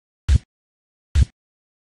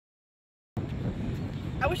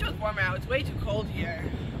I wish it was warmer out. It's way too cold here.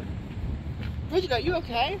 Bridget, are you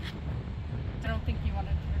okay? I don't think you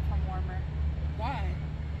wanted it to become warmer. Why?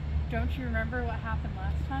 Don't you remember what happened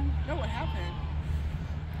last time? No, what happened?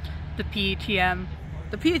 The PETM.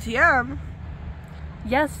 The PETM?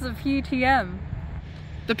 Yes, the PETM.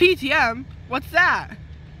 The PETM? What's that?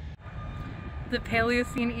 The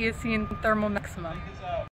Paleocene-Eocene thermal maximum.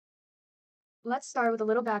 Let's start with a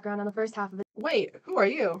little background on the first half of it. Wait, who are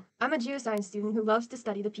you? I'm a geoscience student who loves to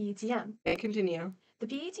study the PETM. Okay, continue. The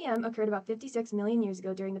PETM occurred about 56 million years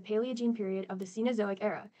ago during the Paleogene period of the Cenozoic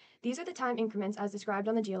era. These are the time increments as described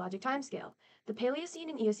on the geologic timescale. The Paleocene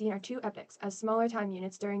and Eocene are two epochs as smaller time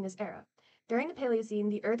units during this era. During the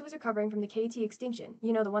Paleocene, the Earth was recovering from the KT extinction,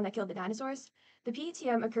 you know, the one that killed the dinosaurs? The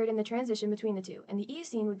PETM occurred in the transition between the two, and the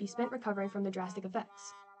Eocene would be spent recovering from the drastic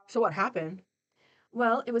effects. So what happened?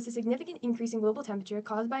 Well, it was a significant increase in global temperature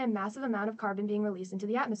caused by a massive amount of carbon being released into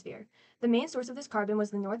the atmosphere. The main source of this carbon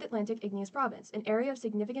was the North Atlantic Igneous Province, an area of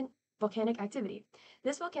significant volcanic activity.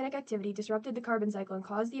 This volcanic activity disrupted the carbon cycle and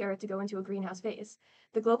caused the Earth to go into a greenhouse phase.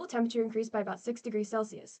 The global temperature increased by about 6 degrees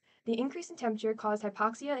Celsius. The increase in temperature caused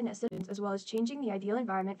hypoxia and acidity, as well as changing the ideal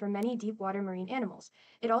environment for many deep-water marine animals.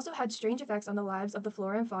 It also had strange effects on the lives of the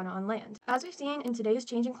flora and fauna on land. As we've seen in today's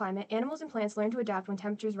changing climate, animals and plants learn to adapt when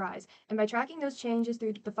temperatures rise, and by tracking those changes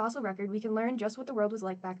through the fossil record, we can learn just what the world was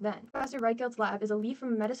like back then. Professor Reichheld's lab is a leaf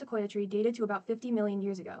from a metasequoia tree dated to about 50 million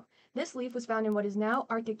years ago. This leaf was found in what is now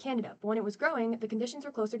Arctic Canada, but when it was growing, the conditions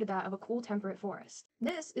were closer to that of a cool temperate forest.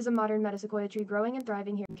 This is a modern metasequoia tree growing and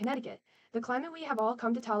thriving here in Connecticut. The climate we have all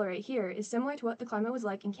come to tolerate here is similar to what the climate was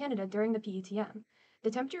like in Canada during the PETM.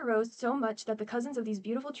 The temperature rose so much that the cousins of these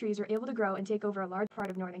beautiful trees were able to grow and take over a large part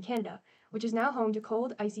of northern Canada, which is now home to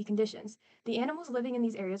cold, icy conditions. The animals living in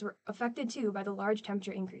these areas were affected too by the large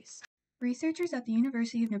temperature increase. Researchers at the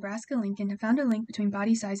University of Nebraska-Lincoln have found a link between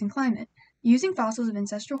body size and climate. Using fossils of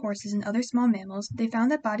ancestral horses and other small mammals, they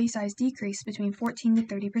found that body size decreased between 14 to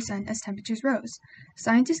 30% as temperatures rose.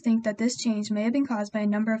 Scientists think that this change may have been caused by a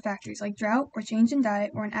number of factors like drought or change in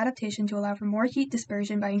diet or an adaptation to allow for more heat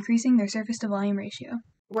dispersion by increasing their surface-to-volume ratio.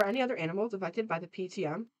 Were any other animals affected by the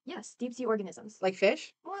PETM? Yes, deep-sea organisms. Like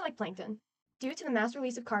fish? More like plankton. Due to the mass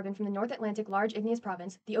release of carbon from the North Atlantic large igneous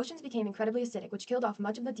province, the oceans became incredibly acidic, which killed off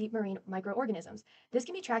much of the deep marine microorganisms. This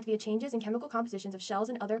can be tracked via changes in chemical compositions of shells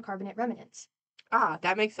and other carbonate remnants. Ah,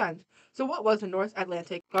 that makes sense. So what was the North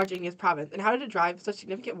Atlantic large igneous province, and how did it drive such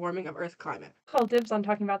significant warming of Earth's climate? Call dibs on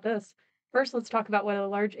talking about this. First, let's talk about what a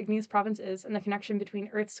large igneous province is and the connection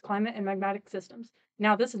between Earth's climate and magmatic systems.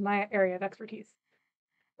 Now, this is my area of expertise.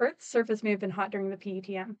 Earth's surface may have been hot during the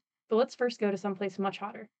PETM, but let's first go to someplace much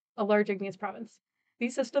hotter, a large igneous province.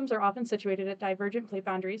 These systems are often situated at divergent plate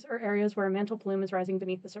boundaries, or areas where a mantle plume is rising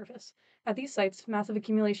beneath the surface. At these sites, massive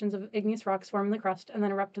accumulations of igneous rocks form in the crust and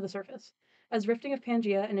then erupt to the surface. As rifting of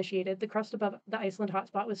Pangaea initiated, the crust above the Iceland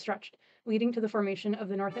hotspot was stretched, leading to the formation of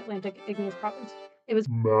the North Atlantic igneous province. It was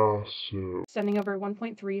massive, extending over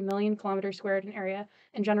 1.3 million kilometers squared in area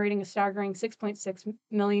and generating a staggering 6.6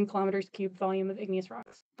 million kilometers cubed volume of igneous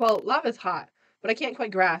rocks. Well, lava's hot, but I can't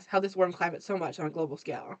quite grasp how this warmed climate so much on a global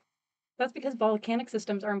scale. That's because volcanic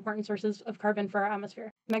systems are important sources of carbon for our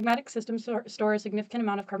atmosphere. Magmatic systems store a significant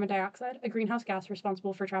amount of carbon dioxide, a greenhouse gas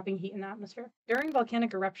responsible for trapping heat in the atmosphere. During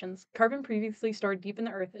volcanic eruptions, carbon previously stored deep in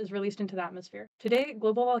the Earth is released into the atmosphere. Today,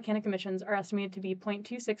 global volcanic emissions are estimated to be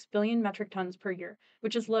 0.26 billion metric tons per year,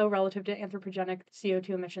 which is low relative to anthropogenic CO2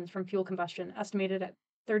 emissions from fuel combustion, estimated at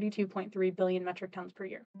 32.3 billion metric tons per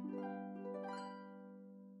year.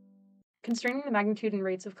 Constraining the magnitude and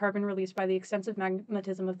rates of carbon released by the extensive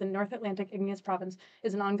magmatism of the North Atlantic igneous province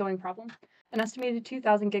is an ongoing problem. An estimated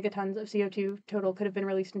 2,000 gigatons of CO2 total could have been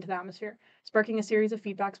released into the atmosphere, sparking a series of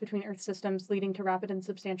feedbacks between Earth systems leading to rapid and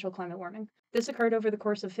substantial climate warming. This occurred over the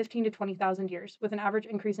course of 15 to 20,000 years, with an average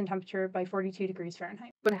increase in temperature by 42 degrees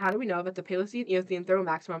Fahrenheit. But how do we know that the Paleocene-Eocene thermal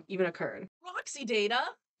maximum even occurred? Proxy data!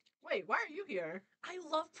 Wait, why are you here? I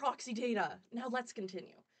love proxy data. Now let's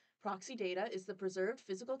continue. Proxy data is the preserved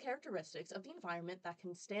physical characteristics of the environment that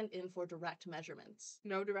can stand in for direct measurements.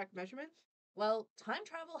 No direct measurements? Well, time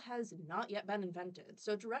travel has not yet been invented,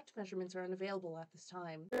 so direct measurements are unavailable at this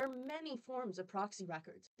time. There are many forms of proxy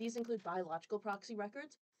records. These include biological proxy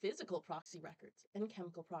records, physical proxy records, and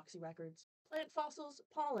chemical proxy records. Plant fossils,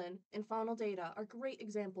 pollen, and faunal data are great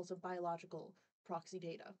examples of biological proxy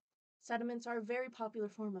data. Sediments are a very popular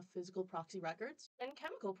form of physical proxy records, and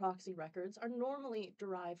chemical proxy records are normally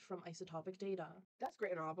derived from isotopic data. That's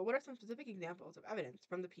great and all, but what are some specific examples of evidence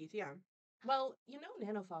from the PETM? Well, you know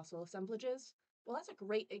nanofossil assemblages? Well, that's a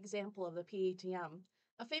great example of the PETM.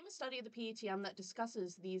 A famous study of the PETM that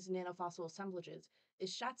discusses these nanofossil assemblages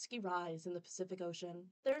is Shatsky Rise in the Pacific Ocean.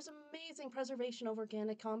 There's amazing preservation of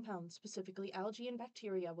organic compounds, specifically algae and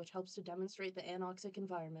bacteria, which helps to demonstrate the anoxic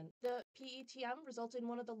environment. The PETM resulted in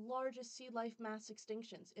one of the largest sea life mass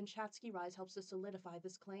extinctions, and Shatsky Rise helps to solidify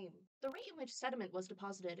this claim. The rate in which sediment was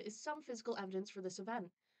deposited is some physical evidence for this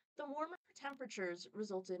event. The warmer temperatures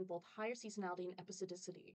resulted in both higher seasonality and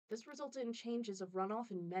episodicity. This resulted in changes of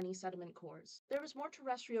runoff in many sediment cores. There was more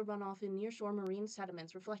terrestrial runoff in nearshore marine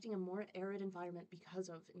sediments, reflecting a more arid environment because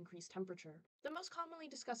of increased temperature. The most commonly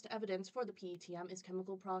discussed evidence for the PETM is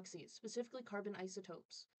chemical proxies, specifically carbon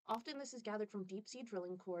isotopes. Often this is gathered from deep-sea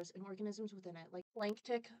drilling cores and organisms within it, like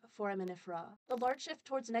planktic foraminifera. The large shift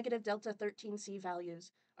towards negative delta 13C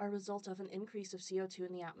values are a result of an increase of CO2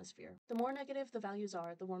 in the atmosphere. The more negative the values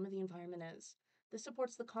are, the warmer the environment is. This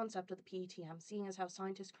supports the concept of the PETM, seeing as how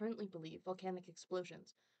scientists currently believe volcanic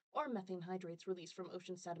explosions, or methane hydrates released from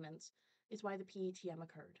ocean sediments, is why the PETM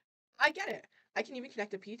occurred. I get it. I can even connect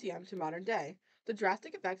the PTM to modern day. The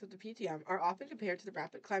drastic effects of the PTM are often compared to the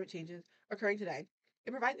rapid climate changes occurring today.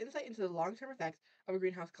 It provides insight into the long-term effects of a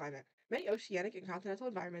greenhouse climate. Many oceanic and continental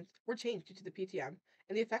environments were changed due to the PTM,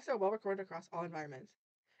 and the effects are well recorded across all environments.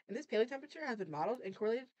 And this paleotemperature has been modeled and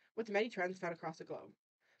correlated with many trends found across the globe.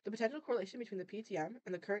 The potential correlation between the PTM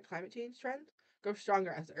and the current climate change trends grows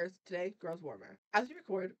stronger as the Earth today grows warmer. As we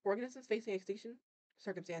record organisms facing extinction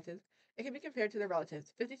circumstances, it can be compared to their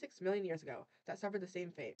relatives 56 million years ago that suffered the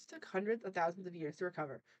same fate. It took hundreds of thousands of years to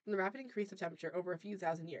recover from the rapid increase of temperature over a few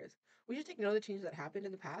thousand years. We should take note of the changes that happened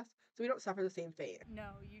in the past so we don't suffer the same fate. No,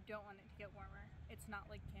 you don't want it to get warmer. It's not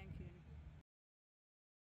like Cancun.